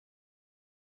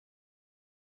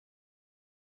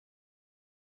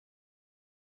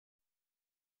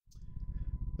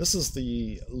This is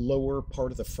the lower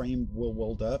part of the frame we'll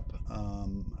weld up.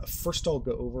 First I'll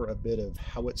go over a bit of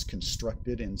how it's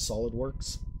constructed in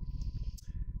SolidWorks.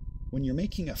 When you're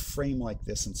making a frame like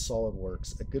this in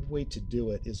SolidWorks, a good way to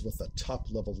do it is with a top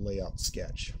level layout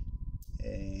sketch.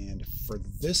 And for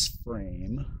this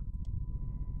frame,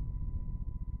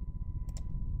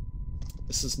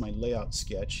 this is my layout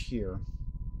sketch here.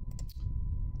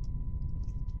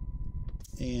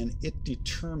 And it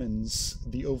determines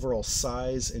the overall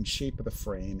size and shape of the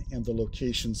frame and the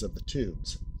locations of the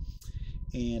tubes.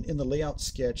 And in the layout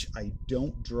sketch, I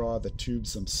don't draw the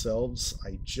tubes themselves,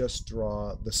 I just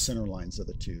draw the center lines of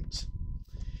the tubes.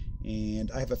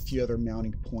 And I have a few other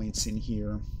mounting points in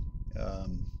here,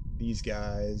 these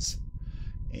guys,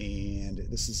 and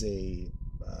this is a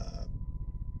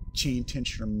chain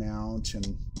tensioner mount,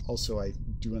 and also I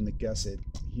do in the gusset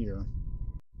here.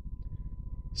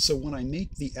 So when I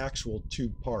make the actual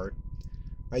tube part,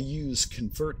 I use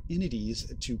convert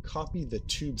entities to copy the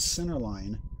tube center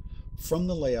line from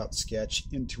the layout sketch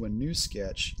into a new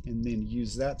sketch, and then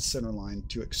use that center line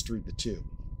to extrude the tube.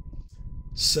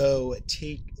 So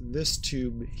take this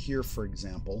tube here, for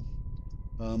example.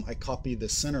 I copy the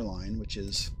center line, which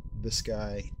is this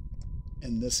guy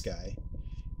and this guy,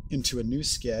 into a new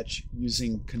sketch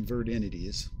using convert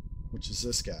entities, which is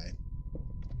this guy.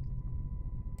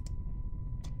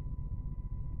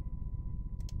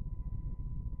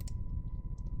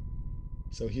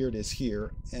 So here it is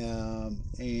here,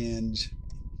 and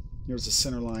here's the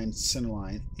center line,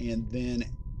 and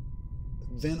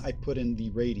then I put in the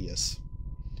radius.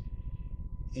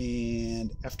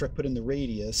 And after I put in the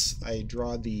radius, I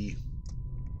draw the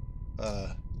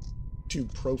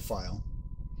tube profile.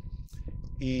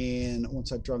 And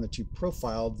once I've drawn the tube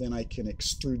profile, then I can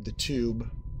extrude the tube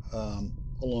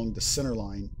along the center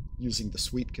line using the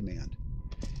sweep command.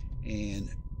 And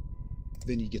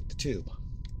then you get the tube.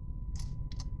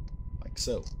 Like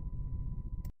so.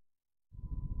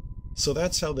 So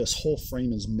that's how this whole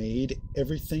frame is made.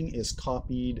 Everything is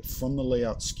copied from the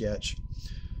layout sketch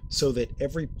so that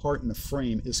every part in the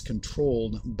frame is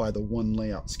controlled by the one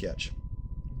layout sketch.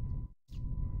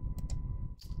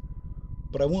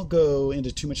 But I won't go into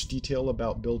too much detail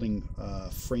about building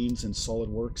frames in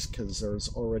SolidWorks, because there's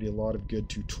already a lot of good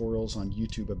tutorials on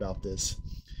YouTube about this.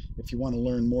 If you want to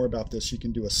learn more about this, you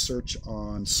can do a search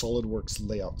on SolidWorks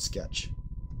layout sketch.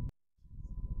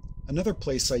 Another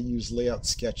place I use layout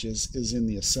sketches is in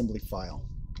the assembly file.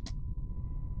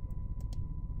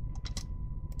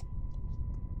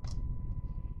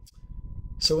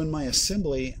 So in my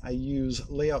assembly, I use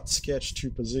layout sketch to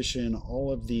position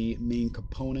all of the main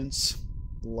components,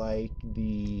 like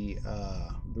the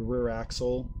rear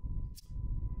axle,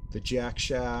 the jack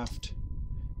shaft,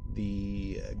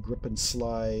 the grip and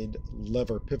slide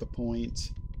lever pivot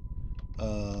point,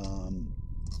 the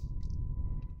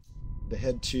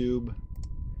head tube,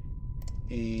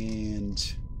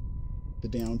 and the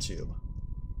down tube.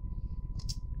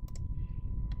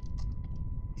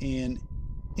 And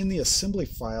in the assembly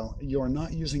file, you are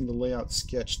not using the layout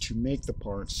sketch to make the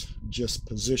parts, just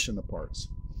position the parts.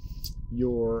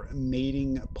 You're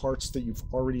mating parts that you've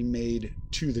already made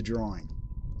to the drawing.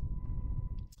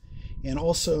 And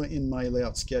also in my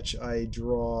layout sketch, I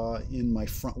draw in my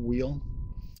front wheel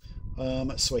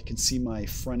so I can see my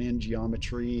front end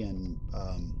geometry and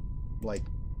like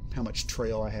how much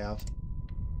trail I have.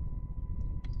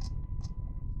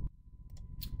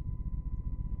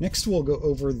 Next we'll go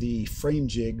over the frame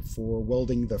jig for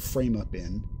welding the frame up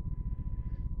in.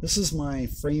 This is my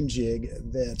frame jig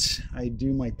that I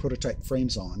do my prototype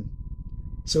frames on.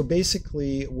 So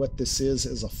basically what this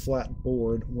is a flat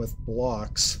board with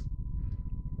blocks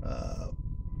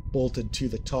bolted to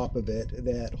the top of it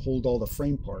that hold all the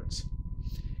frame parts.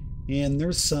 And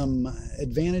there's some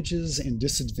advantages and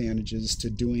disadvantages to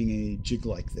doing a jig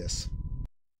like this.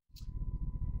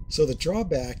 So the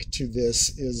drawback to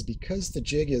this is because the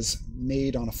jig is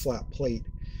made on a flat plate,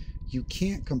 you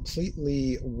can't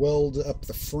completely weld up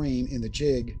the frame in the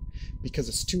jig because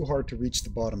it's too hard to reach the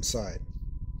bottom side.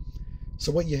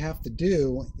 So what you have to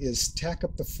do is tack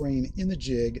up the frame in the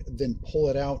jig, then pull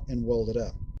it out and weld it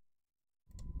up.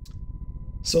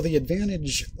 So the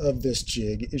advantage of this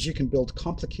jig is you can build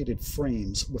complicated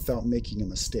frames without making a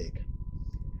mistake.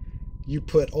 You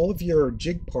put all of your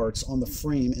jig parts on the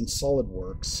frame in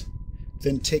SolidWorks,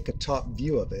 then take a top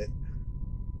view of it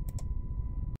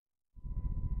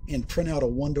and print out a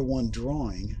one-to-one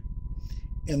drawing,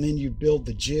 and then you build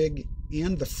the jig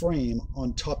and the frame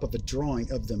on top of a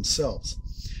drawing of themselves.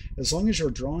 As long as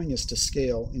your drawing is to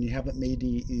scale and you haven't made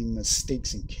any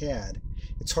mistakes in CAD,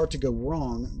 it's hard to go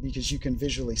wrong because you can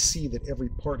visually see that every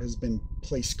part has been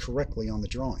placed correctly on the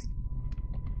drawing.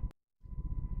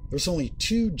 There's only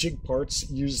 2 jig parts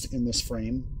used in this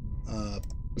frame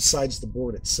besides the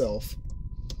board itself.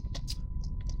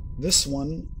 This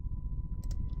one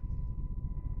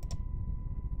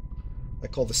I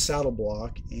call the saddle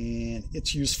block, and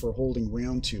it's used for holding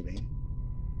round tubing.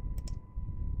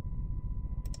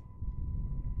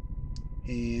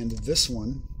 And this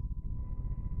one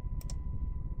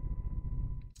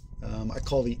I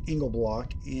call the angle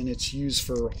block, and it's used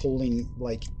for holding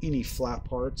like any flat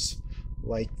parts,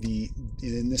 like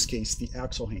in this case the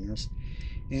axle hangers.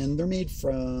 And they're made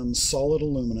from solid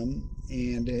aluminum,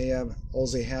 and all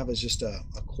they have is just a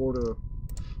quarter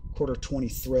 20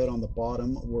 thread on the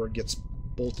bottom where it gets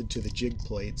bolted to the jig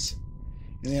plates.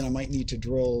 And then I might need to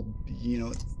drill,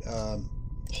 a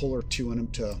hole or 2 in them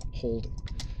to hold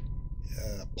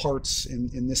parts.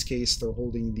 In this case, they're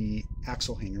holding the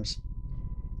axle hangers.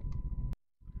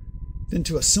 Then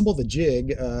to assemble the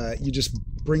jig, you just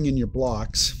bring in your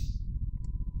blocks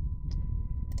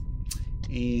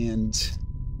and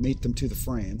mate them to the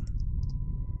frame.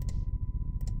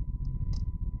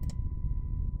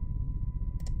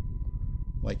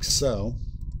 Like so.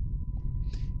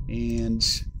 And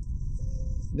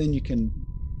then you can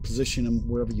position them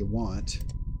wherever you want.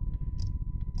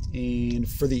 And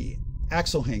for the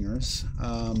axle hangers,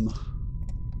 I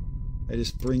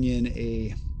just bring in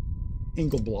a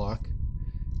angle block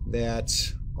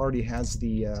that already has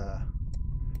the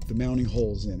mounting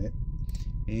holes in it,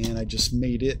 and I just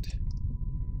made it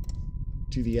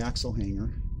to the axle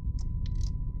hanger.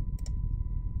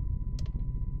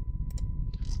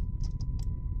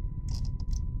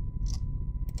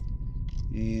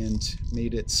 And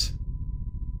made its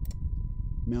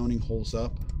mounting holes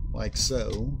up like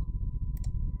so.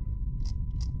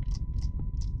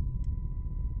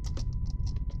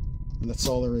 And that's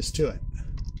all there is to it.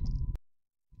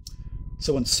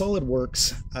 So in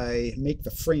SolidWorks, I make the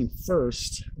frame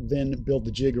first, then build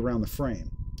the jig around the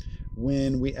frame.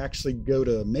 When we actually go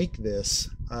to make this,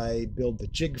 I build the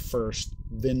jig first,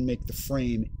 then make the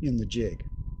frame in the jig.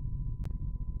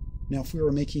 Now, if we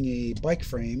were making a bike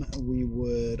frame, we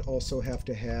would also have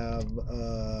to have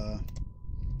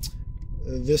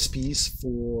this piece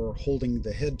for holding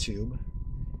the head tube,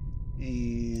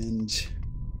 and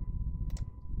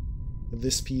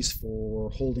this piece for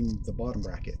holding the bottom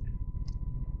bracket.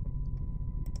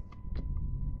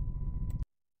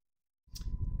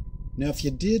 Now, if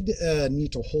you did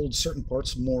need to hold certain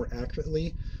parts more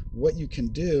accurately, what you can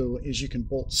do is you can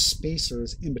bolt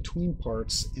spacers in between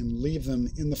parts and leave them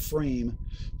in the frame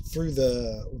through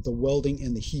the welding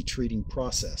and the heat treating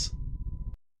process.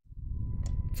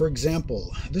 For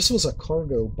example, this was a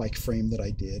cargo bike frame that I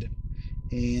did,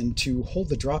 and to hold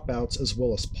the dropouts as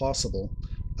well as possible,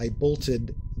 I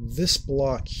bolted this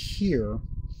block here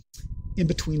in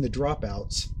between the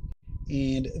dropouts,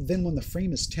 and then when the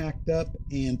frame is tacked up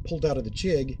and pulled out of the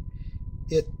jig,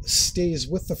 it stays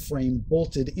with the frame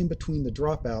bolted in between the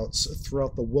dropouts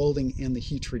throughout the welding and the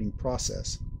heat treating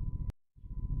process.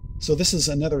 So this is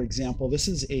another example. This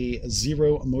is a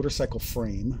Zero motorcycle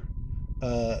frame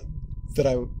that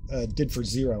I did for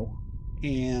Zero,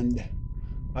 and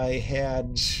I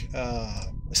had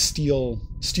steel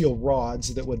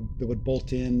rods that would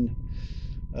bolt in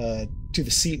to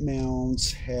the seat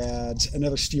mounts, had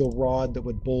another steel rod that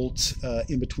would bolt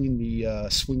in between the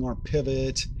swing arm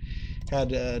pivot,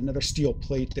 had another steel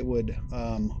plate that would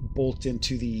bolt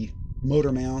into the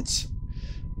motor mounts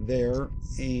there,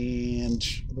 and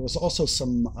there was also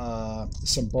some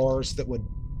bars that would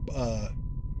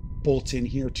bolt in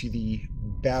here to the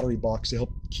battery box to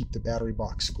help keep the battery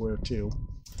box square too.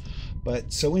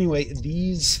 But so anyway,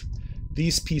 these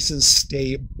pieces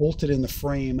stay bolted in the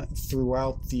frame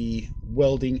throughout the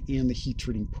welding and the heat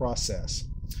treating process.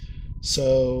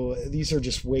 So these are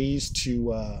just ways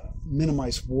to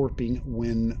minimize warping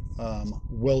when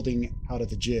welding out of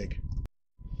the jig.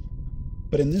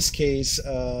 But in this case,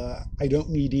 I don't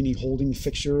need any holding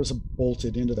fixtures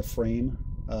bolted into the frame,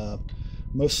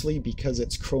 mostly because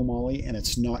it's chromoly and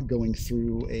it's not going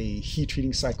through a heat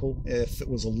treating cycle. If it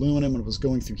was aluminum and it was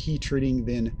going through heat treating,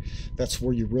 then that's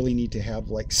where you really need to have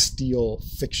like steel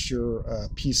fixture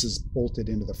pieces bolted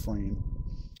into the frame.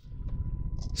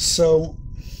 So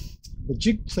the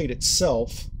jig plate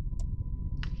itself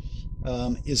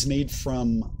is made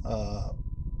from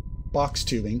box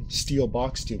tubing, steel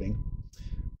box tubing,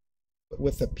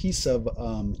 with a piece of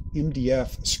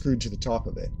MDF screwed to the top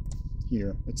of it.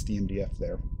 Here, it's the MDF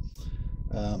there.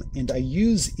 And I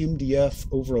use MDF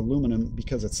over aluminum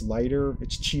because it's lighter,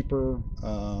 it's cheaper,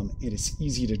 it is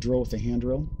easy to drill with a hand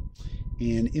drill,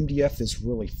 and MDF is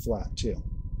really flat too.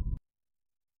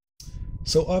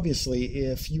 So obviously,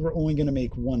 if you were only going to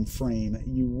make one frame,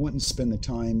 you wouldn't spend the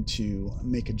time to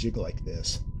make a jig like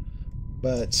this.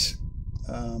 But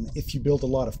if you build a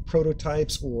lot of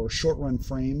prototypes or short-run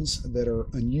frames that are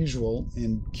unusual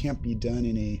and can't be done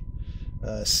in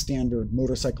a standard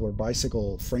motorcycle or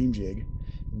bicycle frame jig,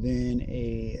 then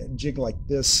a jig like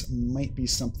this might be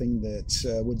something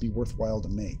that would be worthwhile to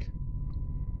make.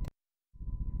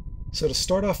 So to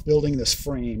start off building this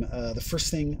frame, the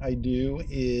first thing I do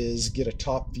is get a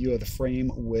top view of the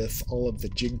frame with all of the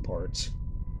jig parts.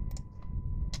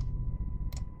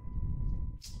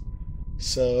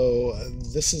 So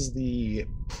this is the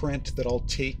print that I'll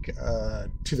take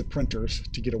to the printers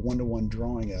to get a one-to-one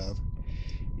drawing of.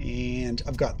 And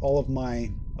I've got all of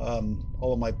my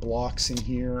blocks in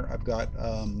here. I've got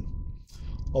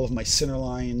all of my center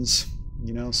lines,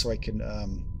 you know, so I can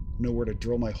know where to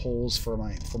drill my holes for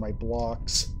my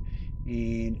blocks.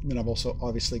 And then I've also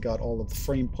obviously got all of the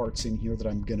frame parts in here that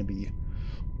I'm going to be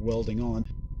welding on.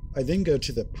 I then go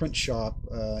to the print shop,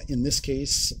 in this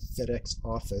case FedEx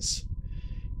Office.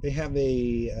 They have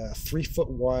a 3-foot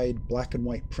wide black and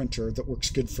white printer that works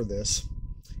good for this.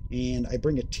 And I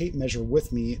bring a tape measure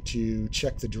with me to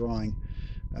check the drawing.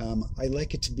 I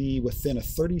like it to be within a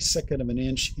 32nd of an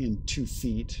inch in 2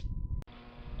 feet.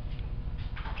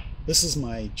 This is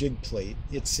my jig plate.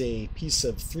 It's a piece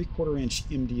of 3/4 inch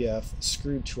MDF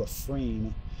screwed to a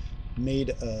frame made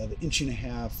of 1.5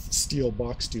 inch steel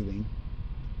box tubing.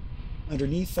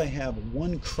 Underneath I have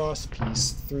one cross piece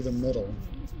through the middle.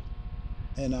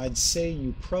 And I'd say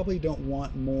you probably don't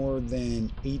want more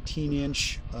than 18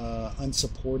 inch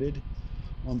unsupported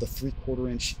on the 3/4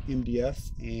 inch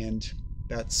MDF, and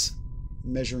that's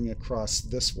measuring across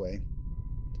this way.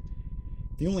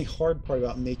 The only hard part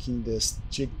about making this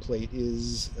jig plate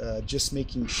is just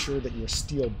making sure that your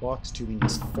steel box tubing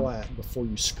is flat before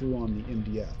you screw on the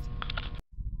MDF.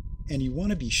 And you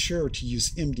want to be sure to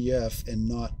use MDF and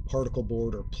not particle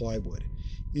board or plywood.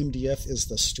 MDF is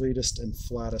the straightest and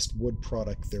flattest wood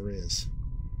product there is.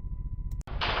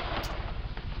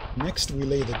 Next, we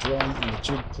lay the drawing on the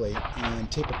jig plate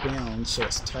and tape it down so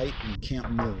it's tight and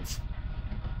can't move.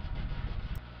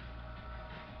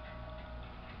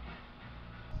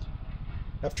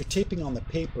 After taping on the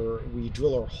paper, we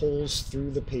drill our holes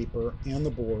through the paper and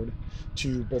the board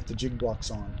to bolt the jig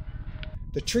blocks on.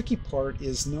 The tricky part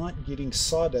is not getting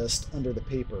sawdust under the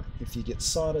paper. If you get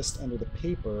sawdust under the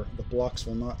paper, the blocks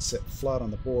will not sit flat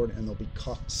on the board and they'll be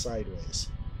cocked sideways.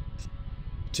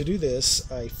 To do this,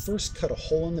 I first cut a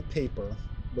hole in the paper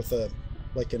with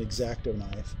like an X-Acto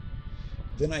knife.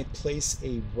 Then I place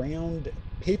a round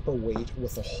paperweight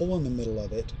with a hole in the middle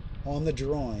of it on the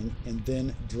drawing and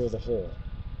then drill the hole.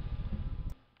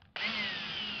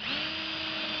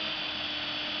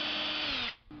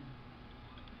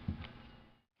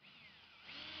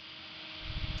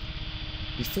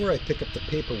 Before I pick up the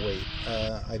paperweight,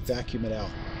 I vacuum it out.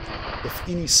 If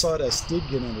any sawdust did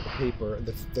get under the paper,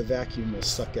 the vacuum will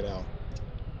suck it out.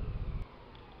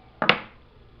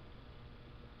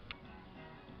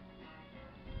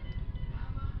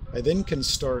 I then can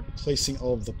start placing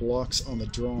all of the blocks on the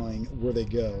drawing where they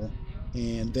go,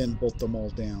 and then bolt them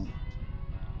all down.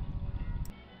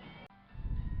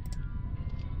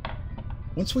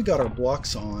 Once we got our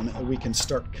blocks on, we can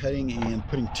start cutting and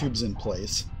putting tubes in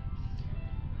place.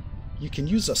 You can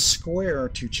use a square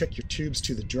to check your tubes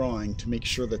to the drawing to make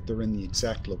sure that they're in the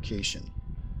exact location.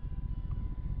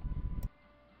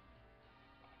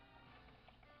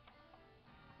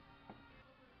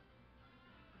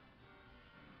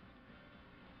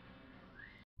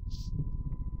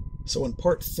 So in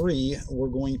part 3, we're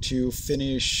going to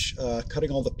finish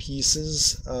cutting all the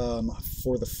pieces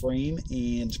for the frame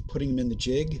and putting them in the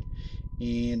jig,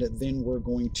 and then we're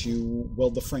going to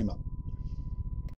weld the frame up.